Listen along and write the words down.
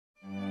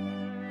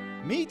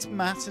Meet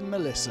Matt and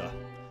Melissa.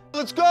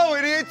 Let's go,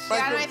 idiots! Get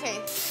out of my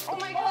face. Oh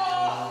my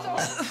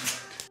God.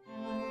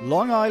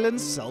 Long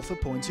Island's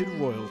self-appointed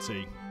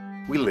royalty.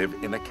 We live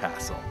in a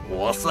castle.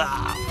 What's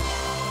up?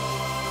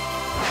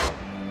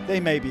 They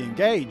may be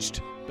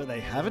engaged, but they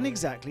haven't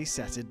exactly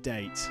set a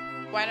date.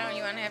 Why don't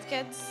you want to have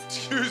kids?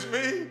 Excuse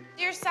me?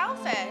 You're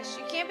selfish.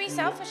 You can't be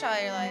selfish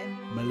all your life.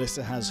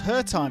 Melissa has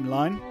her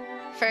timeline.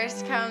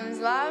 First comes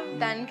love,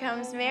 then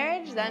comes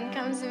marriage, then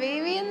comes the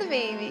baby and the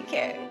baby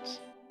carriage.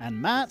 And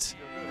Matt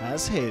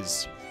has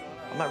his.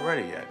 I'm not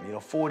ready yet.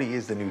 40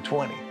 is the new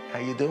 20. How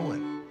you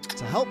doing?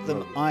 To help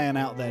them iron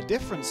out their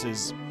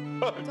differences,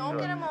 Don't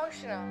get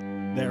emotional.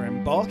 they're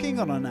embarking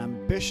on an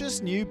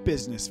ambitious new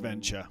business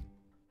venture.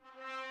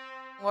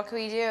 What can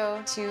we do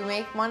to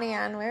make money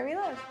on where we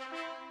live?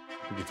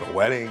 We can throw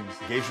weddings,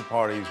 engagement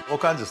parties, all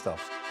kinds of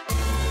stuff.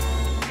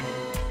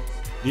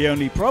 The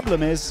only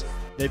problem is,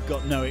 they've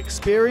got no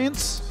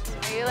experience,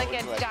 Are you like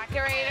a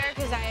decorator?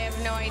 Because I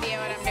have no idea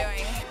what I'm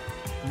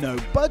doing. no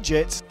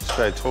budget, This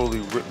guy totally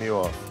ripped me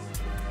off.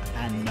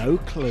 and no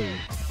clue.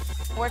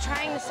 We're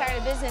trying to start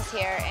a business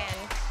here,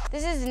 and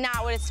this is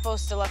not what it's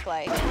supposed to look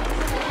like.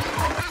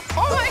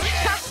 Oh my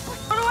God!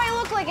 What do I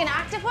look like, an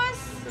octopus?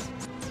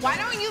 Why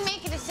don't you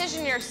make a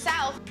decision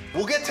yourself?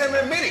 We'll get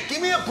 10-minute meeting.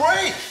 Give me a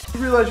break! You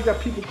realize you got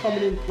people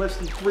coming in less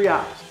than 3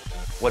 hours.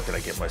 What did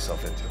I get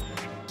myself into?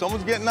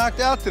 Someone's getting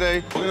knocked out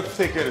today. We're gonna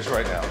take care of this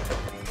right now.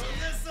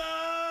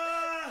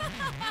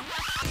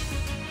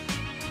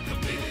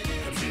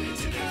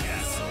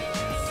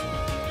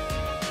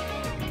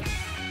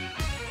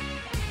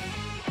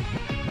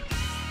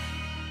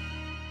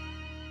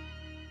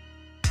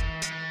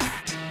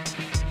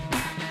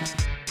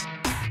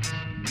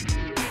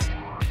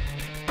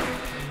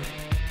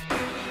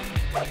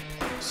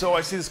 So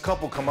I see this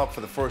couple come up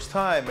for the first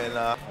time, and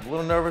I'm a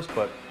little nervous,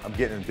 but I'm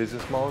getting in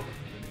business mode.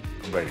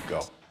 I'm ready to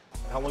go.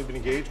 How long have you been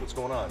engaged? What's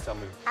going on? Tell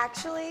me.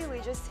 Actually, we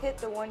just hit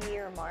the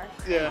 1-year mark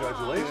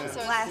Congratulations.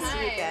 last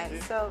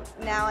weekend. So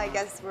now I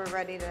guess we're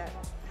ready to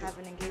have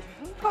an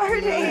engagement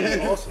party.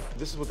 Awesome.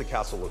 This is what the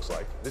castle looks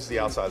like. This is the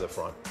outside of the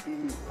front.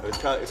 It's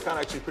kind of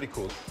actually pretty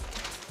cool.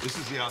 This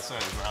is the outside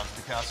of the grounds of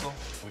the castle.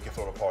 We can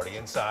throw a party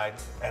inside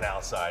and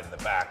outside in the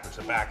back, which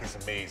the back is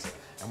amazing.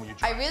 And when you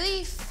I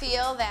really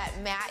feel that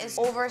Matt is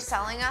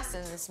overselling us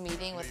in this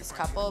meeting with this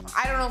couple.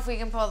 I don't know if we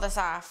can pull this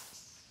off.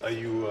 Are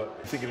you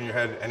thinking in your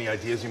head any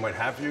ideas you might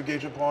have for your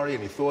engagement party?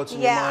 Any thoughts in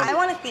your Yeah, mind? I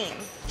want a theme.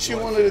 She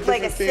wanted a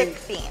Like a different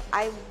sick theme.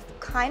 I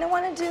kind of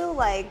want to do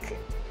like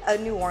a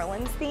New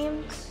Orleans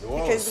theme.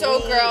 Orleans. So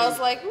girls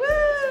like,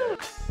 woo!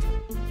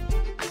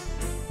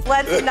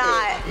 Let's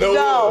not.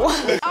 No.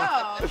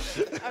 Oh,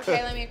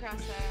 okay, let me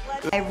cross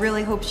that out. I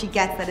really hope she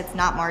gets that it's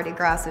not Mardi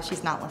Gras, so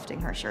she's not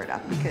lifting her shirt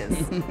up because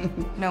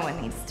no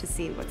one needs to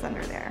see what's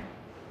under there.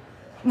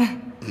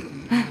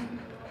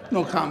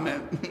 No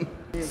comment.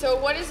 So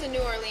what is the New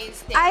Orleans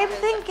thing? I'm 'Cause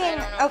I thinking, don't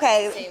know if it's the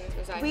okay,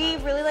 same as I we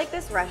thought. really like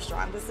this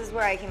restaurant. This is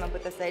where I came up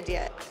with this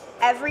idea.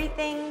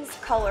 Everything's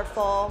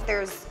colorful.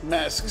 There's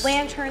Masks.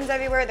 lanterns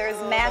everywhere.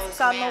 There's masks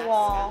those on the masks.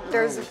 wall.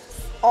 There's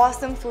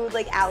awesome food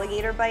like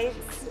alligator bites.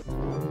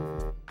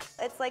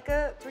 It's like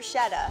a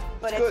bruschetta,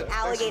 but good. it's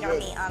alligator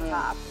That's meat on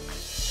top.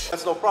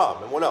 That's no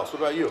problem. And what else? What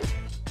about you?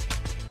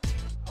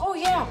 Oh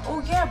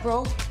yeah,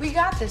 bro. We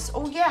got this.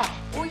 Oh yeah,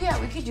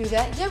 we could do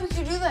that. Yeah, we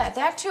could do that.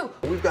 That too.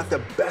 We've got the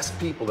best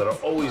people that are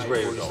always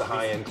ready to the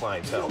high-end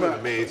clientele. The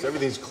maids,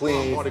 everything's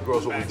clean. Mardi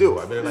Gras is what we do.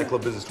 I've been in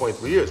nightclub business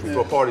 23 years. We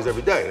throw parties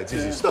every day. It's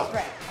easy stuff.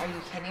 Right. Are you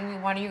kidding me?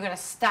 When are you gonna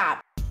stop?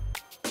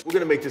 We're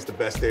gonna make this the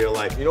best day of your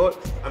life. You know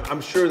what?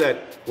 I'm sure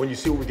that when you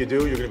see what we could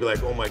do, you're gonna be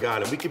like, oh my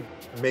God, and we could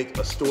make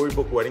a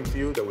storybook wedding for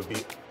you that would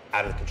be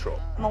out of control.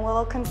 I'm a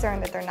little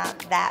concerned that they're not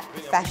that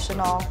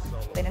professional.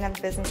 They didn't have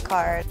a business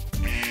card.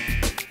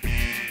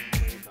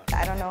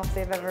 I don't know if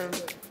they've ever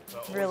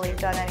really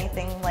done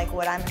anything like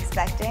what I'm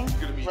expecting.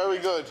 Very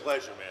good.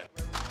 Pleasure,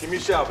 man. Give me a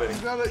shout, Vinny.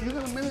 You got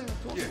a minute to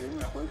talk to me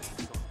real quick?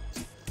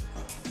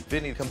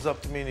 Vinny comes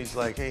up to me and he's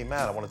like, hey,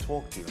 Matt, I want to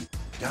talk to you.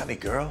 Got any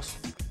girls?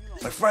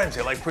 My friends,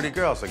 they like pretty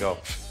girls. I go,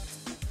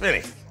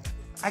 Vinny,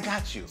 I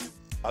got you.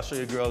 I'll show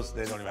you girls,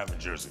 they don't even have a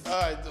jersey.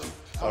 All right, dude.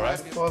 All right?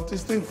 Well, if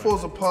this thing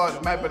falls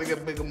apart, Matt better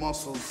get bigger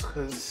muscles,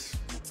 because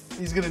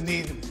he's going to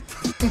need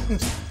them.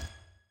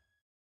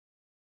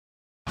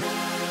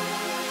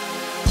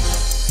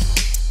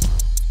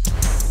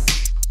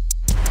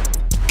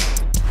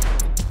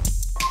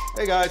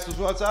 Hey guys, let's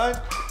go outside.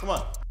 Come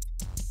on.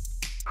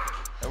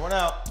 Everyone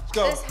out. Let's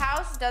go. This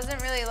house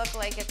doesn't really look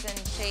like it's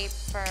in shape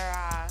for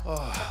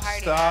the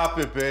party. Stop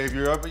it, babe.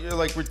 You're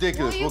like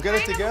ridiculous. you We'll get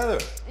it kind together.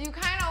 You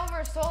kind of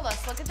oversold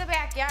us. Look at the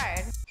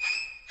backyard.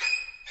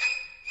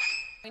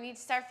 We need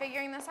to start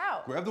figuring this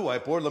out. Grab the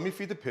whiteboard, let me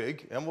feed the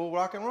pig, and we'll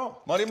rock and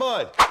roll. Money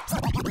Mud.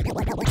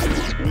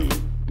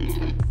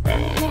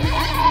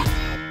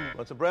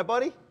 Want some bread,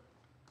 buddy?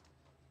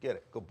 Get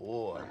it. Good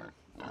boy.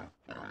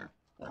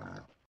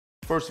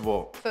 First of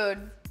all,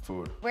 Food.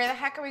 food. Where the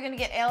heck are we gonna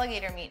get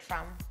alligator meat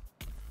from?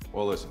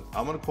 Well, listen,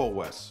 I'm gonna call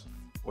Wes.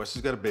 Wes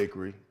has got a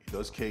bakery. He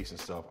does cakes and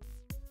stuff.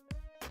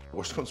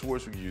 Worst comes to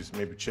worst, we can use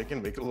maybe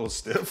chicken, make it a little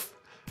stiff.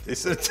 They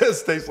said it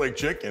just tastes like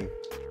chicken.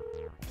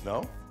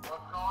 No? What's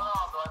going on,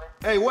 buddy?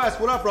 Hey, Wes,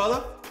 what up,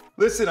 brother?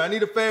 Listen, I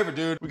need a favor,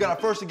 dude. We got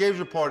our first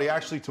engagement party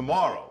actually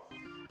tomorrow.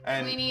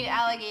 And We need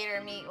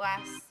alligator meat,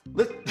 Wes.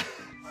 Li-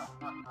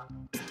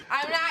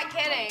 I'm not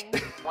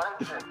kidding. When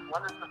is this?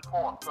 When is this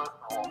for, first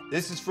of all?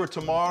 This is for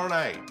tomorrow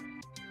night.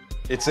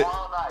 It's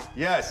Tomorrow night.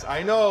 Yes,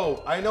 I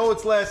know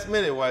it's last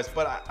minute, Wes,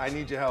 but I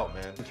need your help,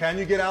 man. Can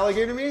you get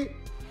alligator meat?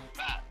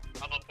 Matt,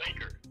 I'm a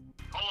baker.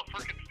 Call a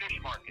freaking fish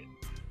market.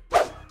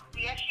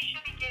 We actually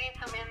should be getting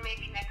some in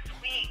maybe next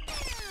week.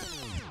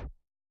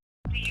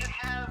 Do you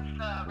have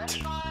a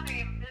restaurant or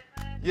you have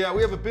business? Yeah,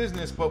 we have a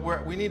business, but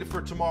we need it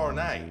for tomorrow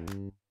night.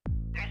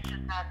 It's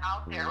just not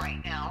out there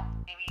right now.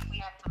 Maybe we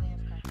have something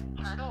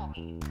for turtle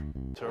meat.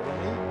 Turtle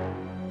meat?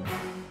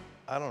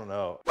 I don't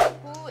know.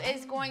 Who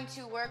is going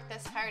to work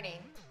this party?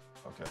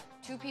 Okay.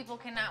 2 people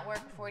cannot work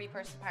a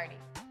 40-person party.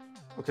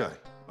 Okay.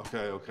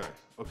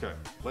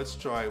 Let's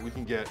try it. We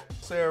can get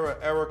Sarah,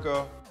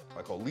 Erica,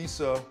 I call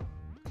Lisa.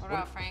 What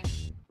about Frank?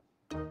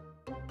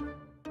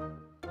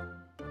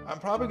 I'm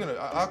probably gonna,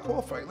 I'll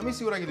call Frank. Let me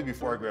see what I can do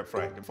before I grab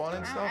Frank. And fun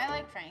and stuff. I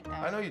like Frank, though.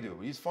 I know you do.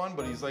 He's fun,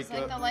 but he's like. He's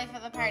like the life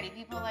of the party.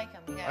 People like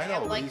him. You gotta I know,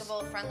 have but he's-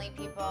 likable, friendly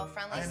people,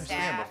 friendly I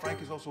understand, staff. but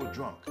Frank is also a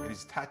drunk, and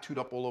he's tattooed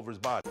up all over his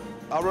body.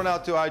 I'll run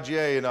out to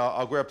IGA and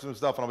I'll grab some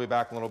stuff, and I'll be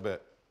back in a little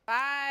bit.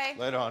 Bye.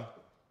 Later on.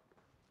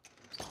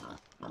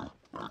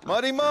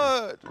 Muddy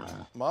Mud,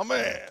 my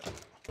man.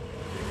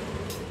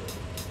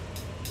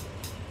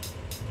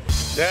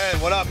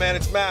 Dan, what up, man?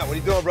 It's Matt. What are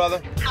you doing,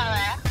 brother?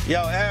 Hello.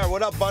 Yo, Aaron,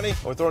 what up, bunny?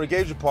 We're throwing an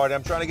engagement party.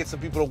 I'm trying to get some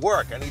people to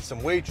work. I need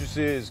some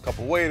waitresses, a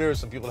couple waiters,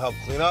 some people to help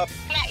clean up.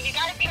 Yeah, you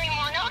gotta give me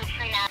more notice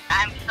than that.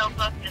 I'm so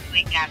booked this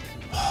weekend.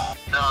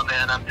 No,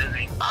 man, I'm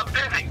busy. I'm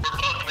busy. We're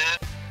close, man.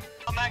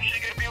 I'm actually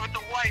gonna be with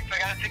the wife. I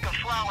gotta take a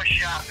flower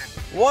shopping.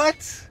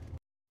 What?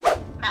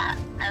 Matt,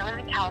 I live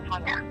in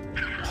California.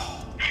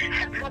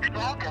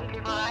 Welcome to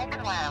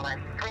Verizon Wireless.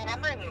 The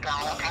number you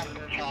dialed has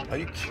been changed. Are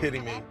you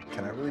kidding me?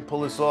 Can I really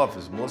pull this off?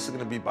 Is Melissa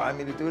gonna be by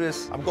me to do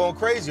this? I'm going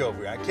crazy over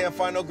here. I can't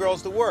find no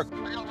girls to work.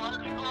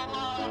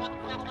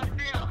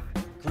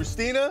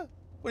 Christina?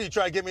 What, are you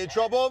trying to get me in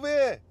trouble over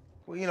here?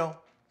 Well, you know,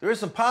 there is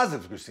some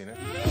positives, Christina.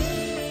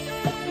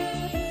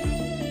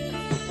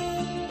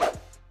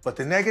 But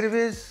the negative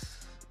is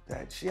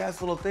that she has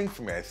a little thing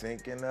for me, I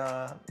think, and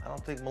I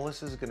don't think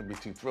Melissa's gonna be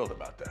too thrilled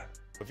about that.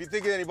 If you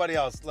think of anybody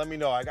else, let me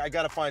know. I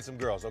gotta find some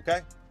girls,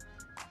 okay?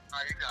 All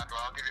right, you got it, bro.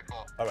 I'll give you a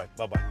call. All right,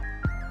 bye-bye.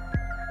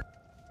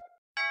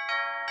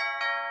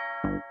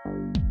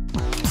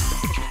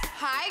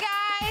 Hi,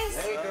 guys.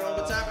 Hey, girl,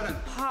 what's happening?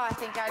 Oh,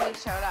 thank God you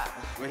showed up.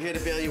 We're here to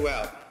bail you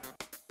out.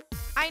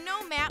 I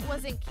know Matt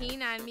wasn't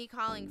keen on me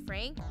calling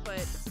Frank,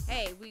 but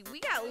hey, we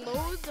got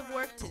loads of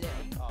work to do.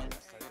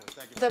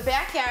 The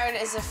backyard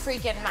is a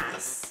freaking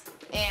mess.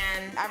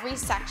 And every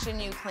section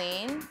you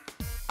clean,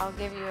 I'll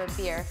give you a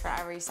beer for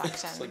every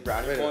section. Like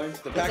brownie points.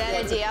 Is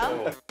that a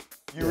deal?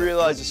 You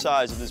realize the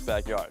size of this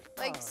backyard.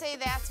 Like, say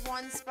that's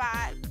 1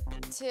 spot,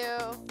 2,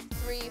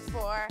 3,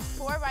 4,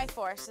 4 by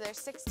 4, so there's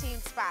 16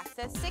 spots.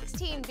 That's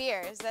 16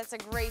 beers. That's a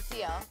great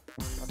deal.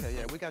 Okay,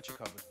 yeah, we got you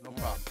covered. No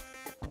problem.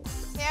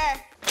 Here.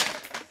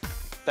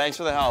 Thanks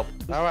for the help.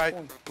 All right,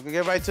 we can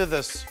get right to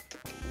this.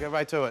 We'll get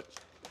right to it.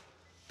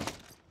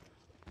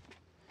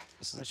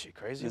 Is she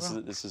crazy,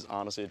 bro? This is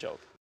honestly a joke.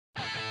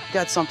 We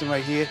got something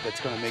right here that's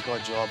gonna make our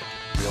job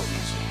real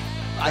easy.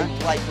 I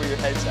like where your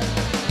head's at.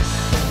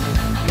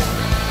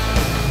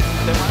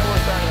 They might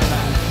work better than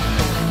that.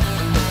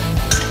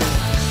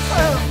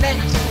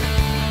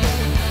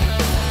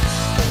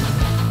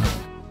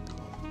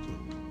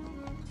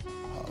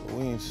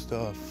 Halloween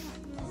stuff.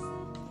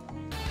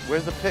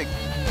 Where's the pig?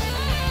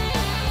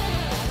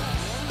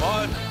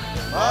 Bud!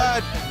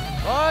 Bud!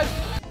 Bud!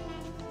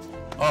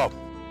 Oh,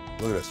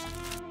 look at this.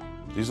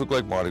 These look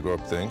like Mardi Gras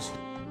things.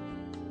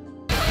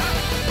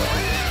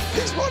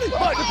 Pig's running!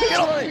 Bud, the pig's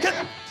running!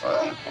 Get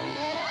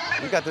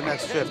We got the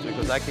next shift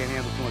because I can't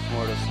handle too much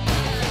more of this.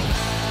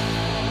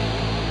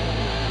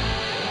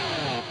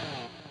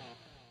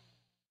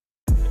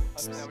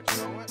 It's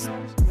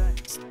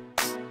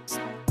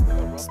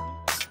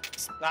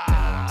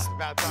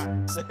about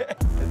time. It's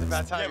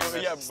about time.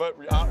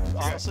 But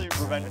honestly,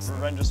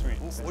 revenge is sweet.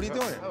 What are you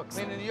doing? Oh,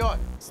 cleaning the yard.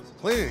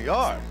 Cleaning the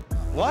yard.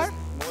 What?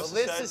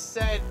 Melissa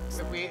said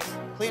if we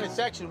clean a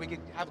section, we could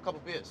have a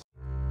couple beers.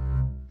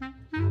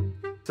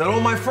 To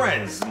all my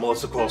friends,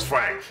 Melissa calls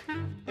Frank.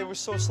 It was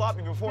so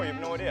sloppy before, you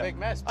have no idea. Big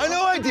mess. I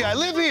no idea, I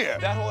live here.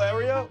 That whole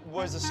area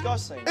was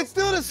disgusting. It's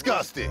still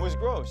disgusting. It was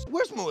gross.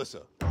 Where's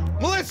Melissa?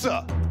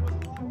 Melissa!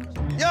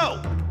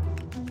 Yo!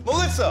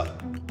 Melissa!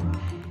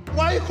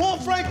 Why are you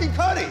calling Frank and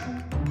Cuddy?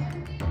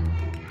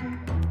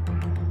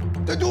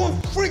 They're doing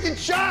freaking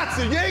shots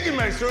of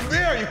Jägermeister and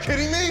beer. Are you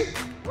kidding me?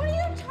 What are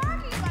you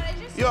talking about? I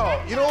just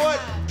Yo, you know what?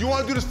 Do you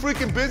want to do this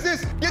freaking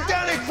business? Get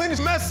down there and clean this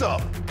mess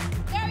up.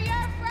 They're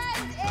your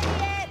friends,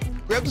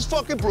 idiot. Grab this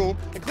fucking broom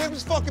and clean up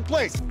this fucking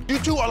place. You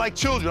two are like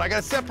children. I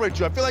gotta separate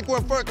you. I feel like we're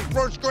in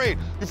first grade.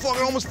 You're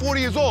fucking almost 40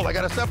 years old. I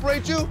gotta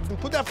separate you and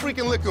put that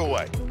freaking liquor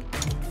away.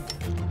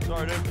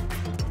 Sorry, dude.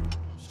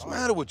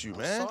 matter with you,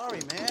 man?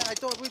 Sorry, man. I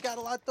thought we got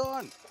a lot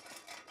done.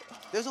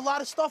 There's a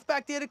lot of stuff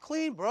back there to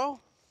clean, bro.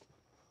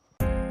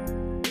 Hi,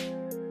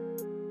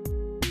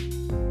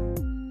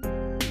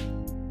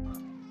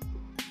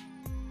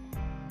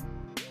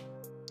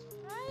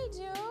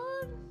 dude.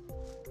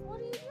 What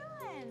are you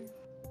doing?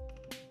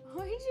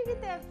 Where'd you get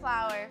that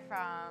flower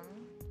from?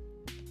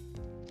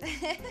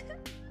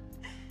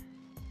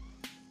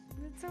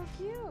 That's so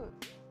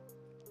cute.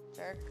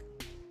 Jerk.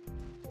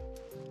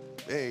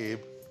 Babe.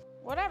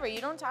 Whatever, you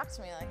don't talk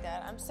to me like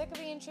that. I'm sick of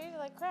being treated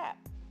like crap.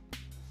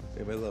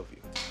 Babe, I love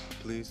you.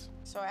 Please.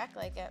 So act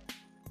like it.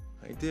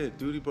 I did.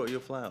 Duty brought you a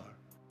flower.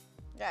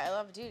 Yeah, I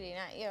love Duty,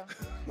 not you.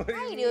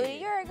 Hi, Duty.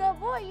 You're a good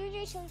boy. You're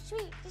just so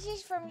sweet. This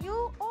is from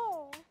you?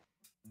 Oh.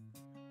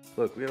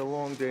 Look, we had a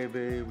long day,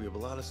 babe. We have a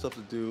lot of stuff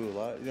to do.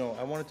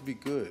 I want it to be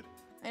good.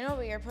 I know,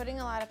 but you're putting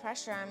a lot of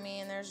pressure on me,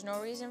 and there's no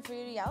reason for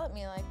you to yell at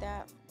me like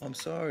that. I'm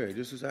sorry. I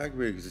just was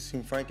aggravated because I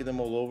seen Frank and them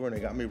all over and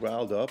they got me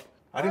riled up.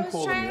 I didn't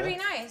call them I was yet. trying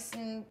to be nice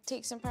and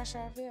take some pressure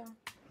off you.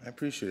 I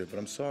appreciate it, but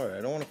I'm sorry.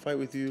 I don't want to fight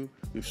with you.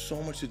 We have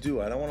so much to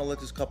do. I don't want to let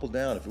this couple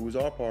down. If it was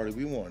our party,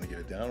 we wanted to get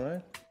it down,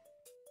 right?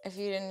 If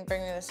you didn't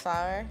bring me this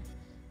flower,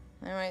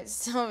 I might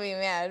still be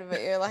mad,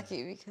 but you're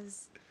lucky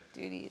because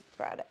Duty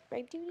brought it.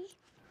 Right, Duty?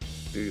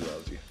 Duty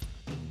loves you.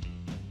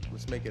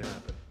 Let's make it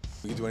happen.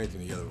 We can do anything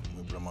together when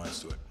we put our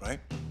minds to it, right?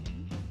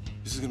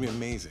 This is going to be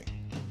amazing.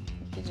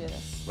 You can do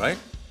this. Right?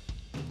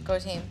 Go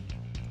team.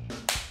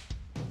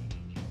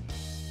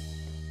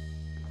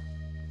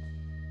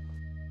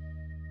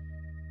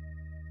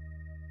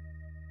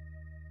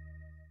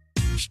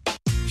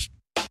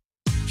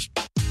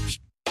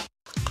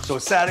 So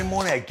it's Saturday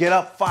morning, I get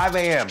up 5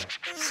 a.m.,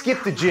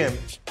 skip the gym.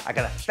 I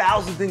got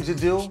 1,000 things to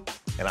do,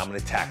 and I'm in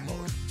attack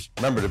mode.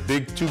 Remember,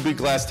 the two big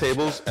glass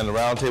tables and the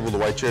round table, the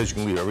white chairs, you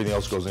can leave. Everything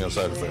else goes on the other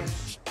side of the frame.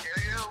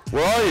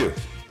 Where are you?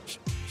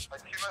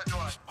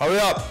 Hurry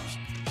up.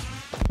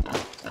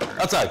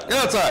 Outside, get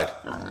outside.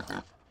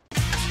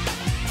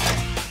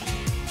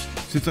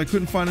 Since I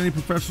couldn't find any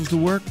professionals to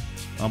work,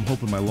 I'm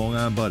hoping my Long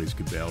Island buddies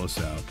could bail us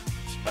out.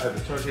 I have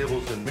the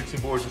turntables and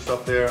mixing boards and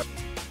stuff there.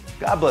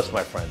 God bless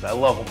my friends. I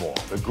love them all.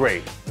 They're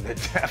great, but they're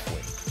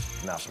definitely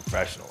not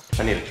professionals.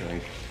 I need a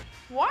drink.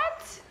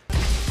 What?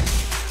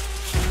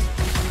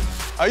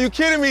 Are you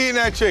kidding me eating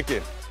that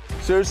chicken?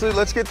 Seriously,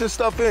 let's get this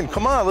stuff in.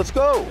 Come on, let's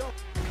go.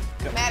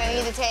 Matt, I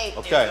need the tape.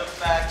 Okay.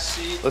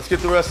 Let's get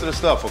the rest of the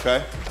stuff,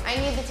 okay? I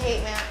need the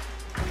tape, Matt.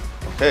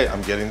 Okay,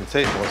 I'm getting the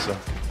tape, Melissa.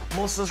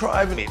 Melissa's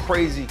driving me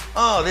crazy.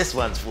 Oh, this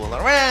one's fooling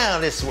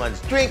around. This one's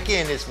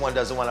drinking. This one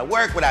doesn't want to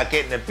work without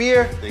getting a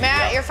beer.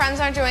 Matt, your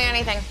friends aren't doing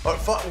anything.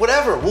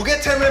 Whatever. We'll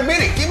get to them in a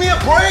minute. Give me a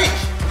break.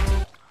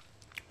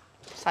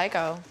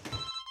 Psycho.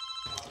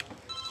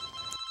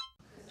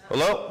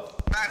 Hello?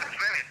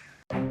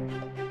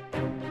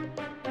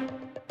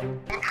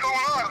 What's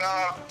going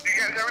on? You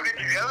guys ever get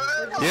together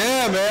then?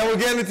 Yeah, man, we're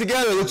getting it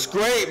together. It looks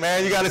great,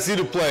 man. You got to see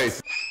the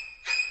place.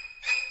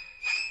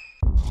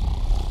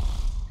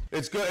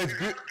 It's good. It's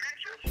good.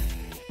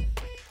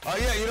 Oh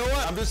yeah, you know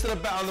what? I'm just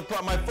on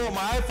my phone,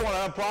 my iPhone.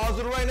 I have problems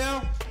with it right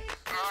now.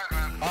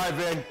 All right,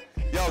 Vin.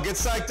 Yo, get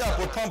psyched up.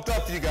 We're pumped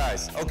up for you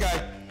guys.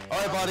 Okay. All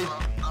right, buddy.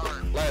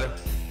 Later.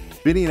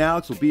 Vinny and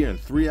Alex will be here in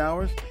 3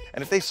 hours.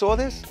 And if they saw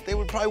this, they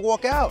would probably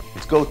walk out.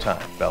 It's go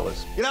time,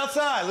 fellas. Get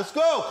outside. Let's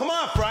go. Come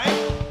on, Frank.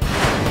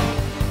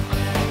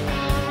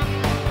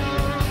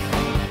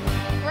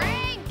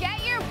 Frank,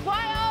 get your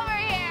butt over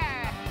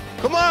here.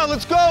 Come on,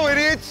 let's go,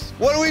 idiots.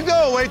 What do we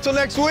do? Wait till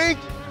next week?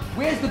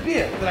 Where's the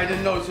beer that I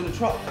didn't notice in the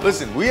truck?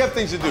 Listen, we have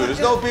things to do.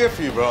 There's no beer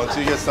for you, bro, until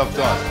you get stuff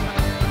done.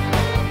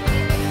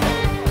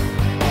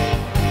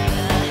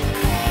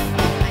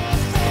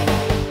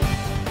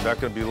 Is that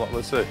gonna be long?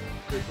 Let's see.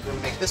 We're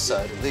gonna make this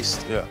side at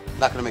least. Yeah.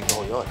 Not gonna make the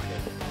whole yard.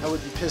 I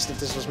would be pissed if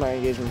this was my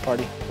engagement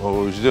party. Well,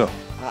 what would you do?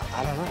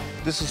 I don't know.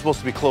 This is supposed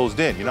to be closed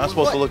in. You're not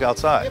supposed to look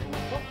outside.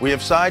 We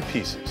have side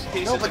pieces.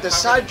 No, but the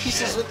side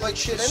pieces look like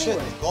shit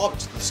anyway.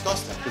 Garbage,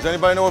 disgusting. Does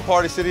anybody know where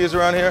Party City is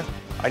around here?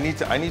 I need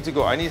to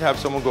go. I need to have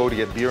someone go to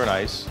get beer and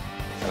ice,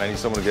 and I need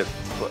someone to get.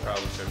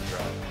 Probably Chevy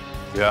Drive.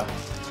 Yeah.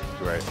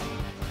 Great.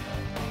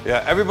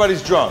 Yeah.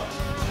 Everybody's drunk.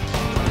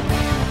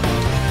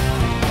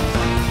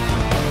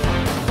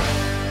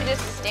 You're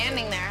just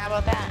standing there. How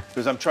about that?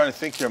 Because I'm trying to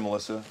think here,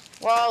 Melissa.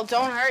 Well,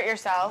 don't hurt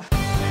yourself.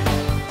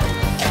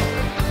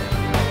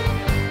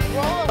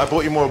 I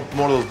bought you more of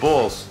those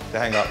balls to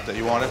hang up that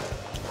you wanted.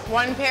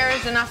 One pair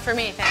is enough for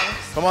me,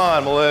 thanks. Come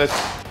on, Melissa.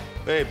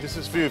 Babe, this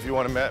is for you if you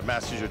want to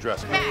match your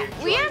dress. Matt,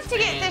 we have to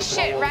get this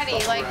shit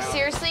ready. Like,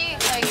 seriously,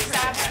 like,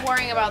 stop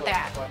worrying about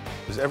that.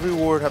 Does every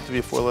word have to be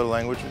a 4-letter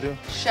language with you?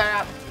 Shut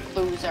up,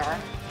 loser.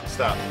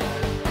 Stop.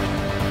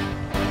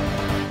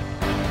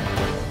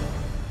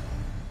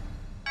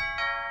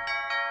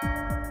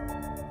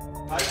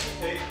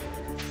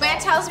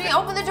 Matt tells me,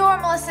 open the door,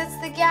 Melissa. It's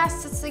the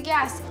guest. It's the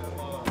guest.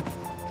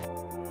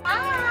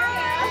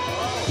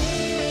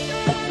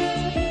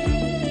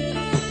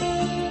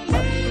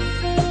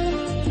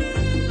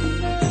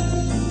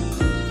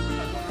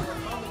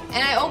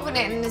 And I opened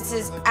it, and it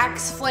says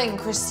ex-fling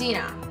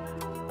Christina.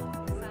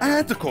 I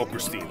had to call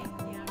Christina.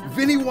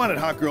 Vinny wanted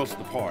hot girls at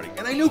the party,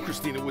 and I knew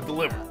Christina would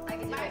deliver.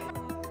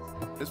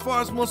 As far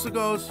as Melissa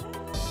goes,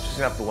 she's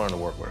gonna have to learn to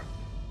work with her.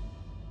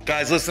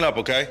 Guys, listen up,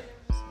 okay?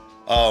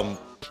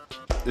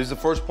 This is the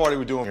first party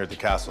we're doing here at the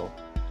castle.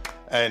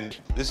 And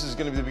this is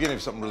gonna be the beginning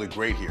of something really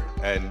great here.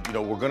 And you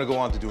know, we're gonna go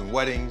on to doing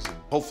weddings, and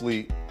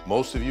hopefully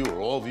most of you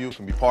or all of you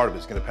can be part of it.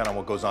 It's gonna depend on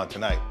what goes on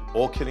tonight.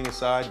 All kidding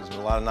aside, there's been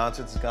a lot of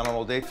nonsense that's gone on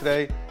all day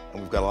today,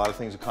 and we've got a lot of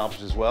things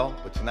accomplished as well,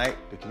 but tonight,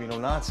 there can be no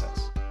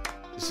nonsense.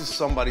 This is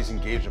somebody's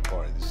engagement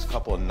party. This is a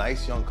couple, a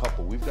nice young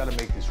couple. We've gotta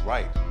make this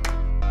right.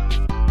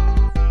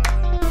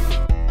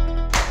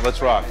 Let's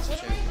rock.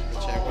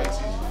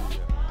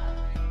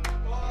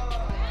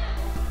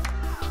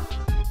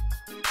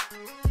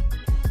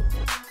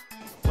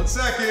 One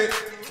second.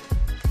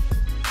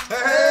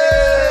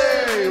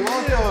 Hey,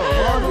 welcome.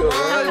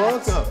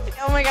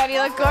 Oh my God, you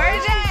look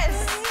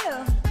gorgeous.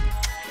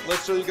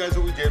 Let's show you guys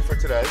what we did for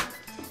today.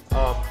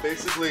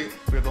 Basically,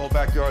 we have the whole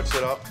backyard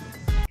set up.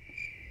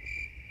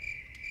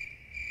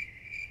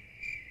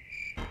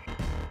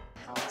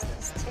 How is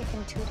this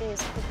taking 2 days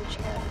to put the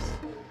chairs?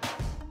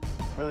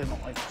 Really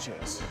don't like the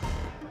chairs.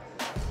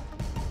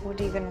 What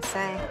are you gonna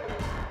say?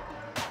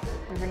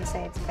 You're gonna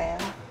say it's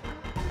bad?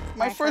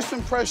 My first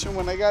impression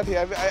when I got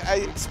here, I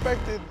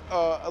expected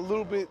a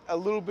little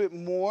bit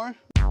more.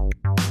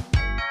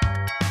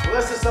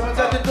 Melissa, someone's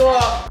at the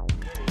door.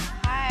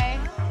 Hi.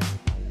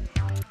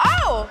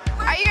 Oh,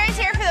 are you guys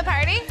here for the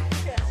party?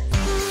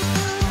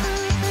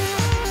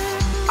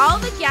 All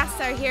the guests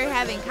are here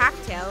having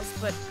cocktails,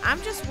 but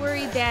I'm just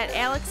worried that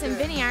Alex and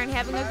Vinny aren't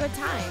having a good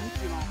time.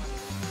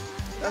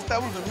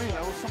 That wasn't me.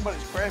 That was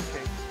somebody's crab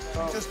cake.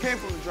 It just came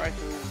from the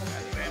drive-thru.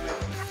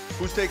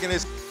 Who's taking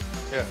this?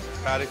 Yeah,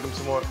 Patty, give him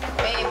some more.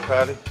 Babe.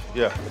 Patty?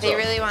 Yeah. They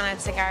really wanted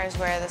cigars.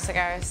 Where are the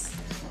cigars?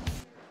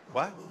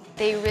 What?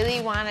 They really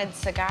wanted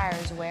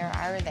cigars. Where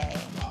are they?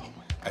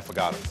 I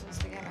forgot him.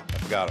 I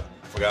forgot him.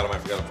 What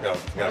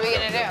are we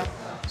gonna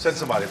do? Send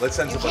somebody. Let's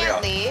send You somebody can't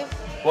out. leave.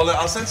 Well,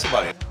 I'll send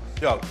somebody.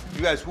 Yo,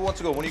 you guys, who wants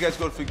to go? When do you guys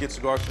go to get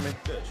cigars for me?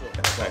 Yeah, sure.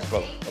 Thanks,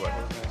 brother.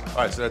 All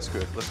right, so that's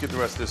good. Let's get the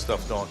rest of this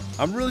stuff done.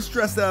 I'm really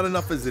stressed out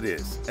enough as it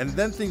is, and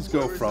then things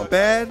go from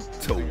bad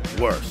to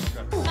worse.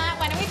 Matt,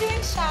 when are we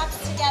doing shots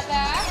together?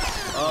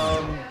 I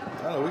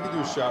don't know, we could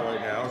do a shot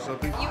right now or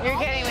something. You're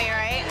kidding me,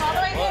 right? How do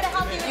I do to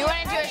help you? You want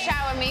to do a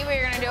shot with me, but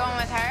you're gonna do one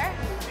with her?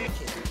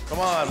 Come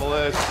on,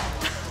 Melissa.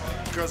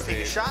 Girls take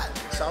a shot.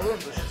 Salud.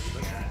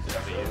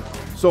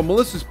 So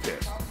Melissa's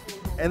pissed,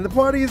 and the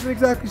party isn't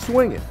exactly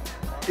swinging.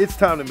 It's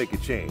time to make a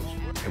change.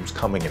 It was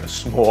coming in a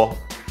small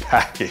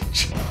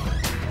package.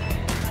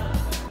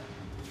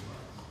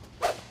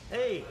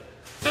 Hey.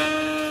 I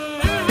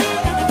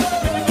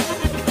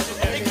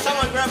think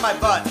someone grabbed my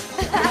butt.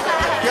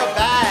 You're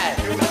bad.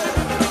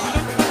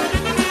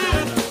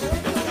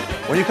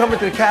 When you come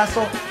into the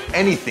castle,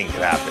 anything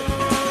can happen.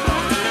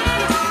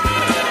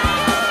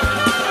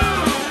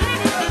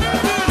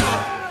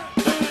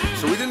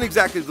 So we didn't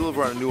exactly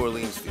deliver on a New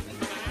Orleans theme,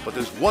 but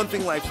there's one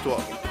thing life's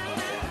taught me.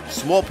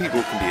 Small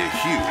people can be a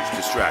huge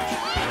distraction.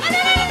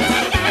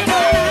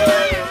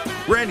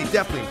 Brandy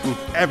definitely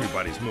improved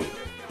everybody's mood.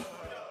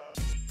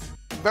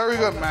 Very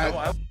good, man.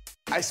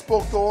 I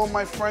spoke to all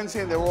my friends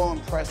here, and they're all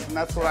impressed, and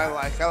that's what I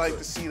like. I like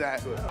to see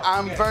that.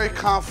 I'm very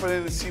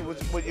confident to see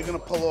what you're gonna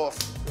pull off.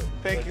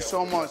 Thank you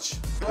so much.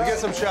 We get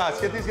some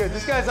shots. Get these guys.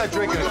 This guy's not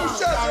drinking.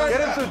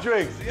 Get him some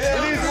drinks. He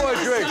needs more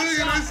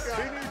drinks.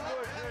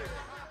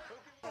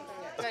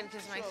 Good,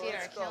 because my feet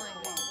are killing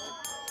me.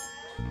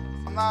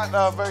 I'm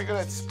not very good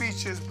at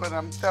speeches, but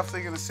I'm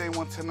definitely gonna say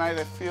one tonight.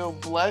 I feel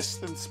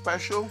blessed and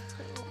special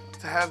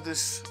to have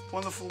this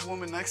wonderful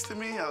woman next to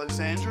me,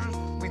 Alexandra.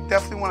 We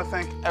definitely want to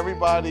thank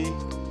everybody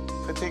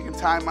for taking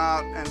time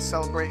out and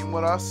celebrating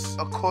with us.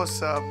 Of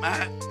course,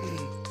 Matt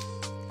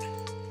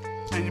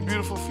and your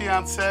beautiful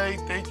fiance,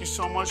 thank you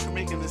so much for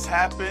making this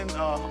happen.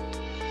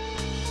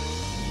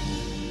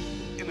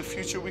 In the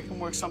future, we can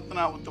work something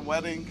out with the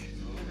wedding.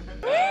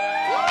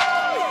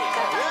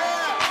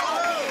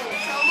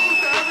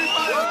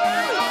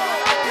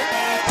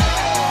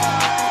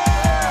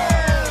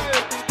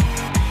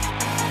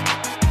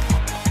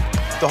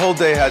 The whole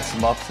day had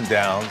some ups and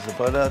downs,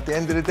 but at the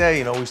end of the day,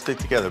 you know, we stick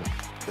together.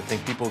 I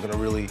think people are gonna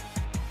really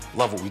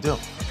love what we do.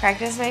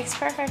 Practice makes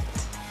perfect.